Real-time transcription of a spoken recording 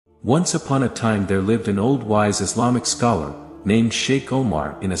Once upon a time there lived an old wise Islamic scholar, named Sheikh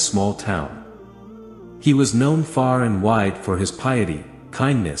Omar in a small town. He was known far and wide for his piety,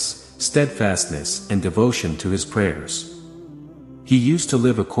 kindness, steadfastness and devotion to his prayers. He used to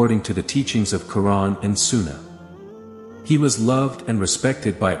live according to the teachings of Quran and Sunnah. He was loved and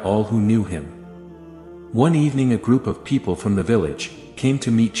respected by all who knew him. One evening a group of people from the village came to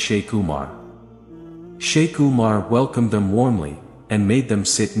meet Sheikh Umar. Sheikh Umar welcomed them warmly and made them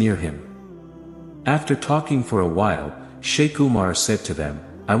sit near him. After talking for a while, Sheikh Umar said to them,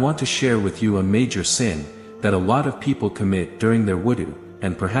 "I want to share with you a major sin that a lot of people commit during their wudu,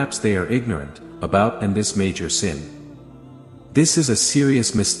 and perhaps they are ignorant about and this major sin. This is a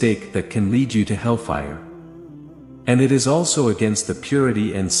serious mistake that can lead you to hellfire. And it is also against the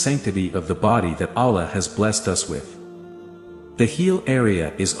purity and sanctity of the body that Allah has blessed us with. The heel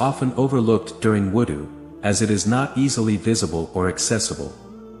area is often overlooked during wudu, as it is not easily visible or accessible.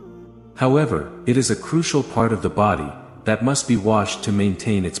 However, it is a crucial part of the body that must be washed to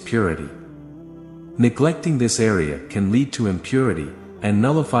maintain its purity. Neglecting this area can lead to impurity and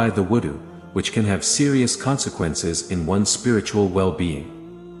nullify the wudu, which can have serious consequences in one's spiritual well-being.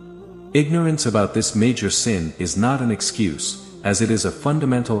 Ignorance about this major sin is not an excuse, as it is a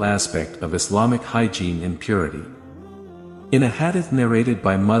fundamental aspect of Islamic hygiene and purity. In a hadith narrated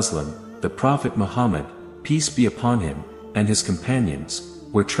by Muslim, the Prophet Muhammad, peace be upon him, and his companions,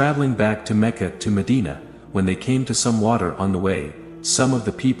 were traveling back to Mecca to Medina. When they came to some water on the way, some of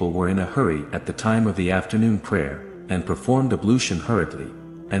the people were in a hurry at the time of the afternoon prayer, and performed ablution hurriedly,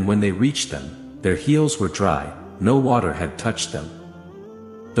 and when they reached them, their heels were dry, no water had touched them.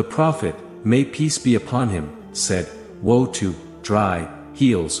 The Prophet, may peace be upon him, said, "Woe to dry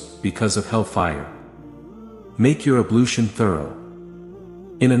heels because of hellfire. Make your ablution thorough."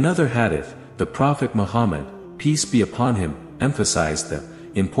 In another hadith, the Prophet Muhammad, peace be upon him, emphasized the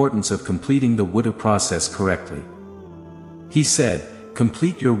importance of completing the wudu process correctly. He said,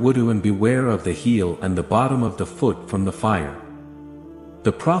 "Complete your wudu and beware of the heel and the bottom of the foot from the fire."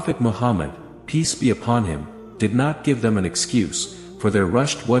 The Prophet Muhammad, peace be upon him, did not give them an excuse for their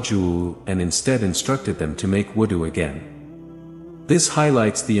rushed wudu and instead instructed them to make wudu again. This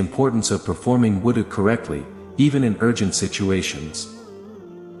highlights the importance of performing wudu correctly, even in urgent situations.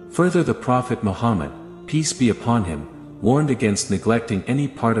 Further, the Prophet Muhammad, peace be upon him, warned against neglecting any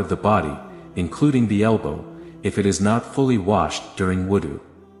part of the body, including the elbow, if it is not fully washed during wudu.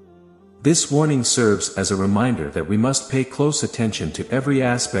 This warning serves as a reminder that we must pay close attention to every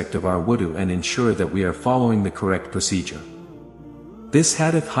aspect of our wudu and ensure that we are following the correct procedure. This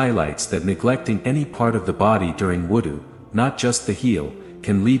hadith highlights that neglecting any part of the body during wudu, not just the heel,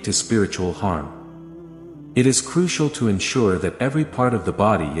 can lead to spiritual harm. It is crucial to ensure that every part of the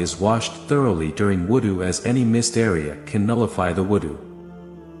body is washed thoroughly during wudu, as any missed area can nullify the wudu.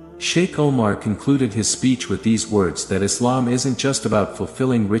 Sheikh Omar concluded his speech with these words that Islam isn't just about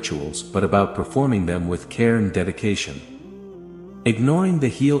fulfilling rituals but about performing them with care and dedication. Ignoring the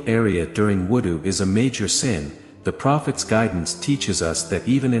heel area during wudu is a major sin. The Prophet's guidance teaches us that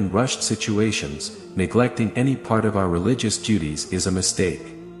even in rushed situations, neglecting any part of our religious duties is a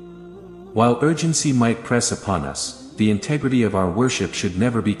mistake. While urgency might press upon us, the integrity of our worship should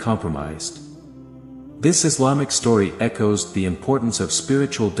never be compromised. This Islamic story echoes the importance of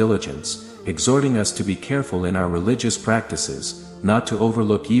spiritual diligence, exhorting us to be careful in our religious practices, not to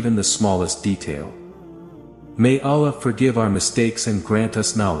overlook even the smallest detail. May Allah forgive our mistakes and grant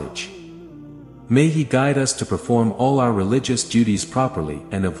us knowledge. May He guide us to perform all our religious duties properly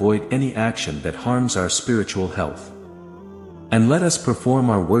and avoid any action that harms our spiritual health. And let us perform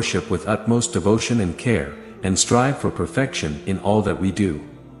our worship with utmost devotion and care, and strive for perfection in all that we do.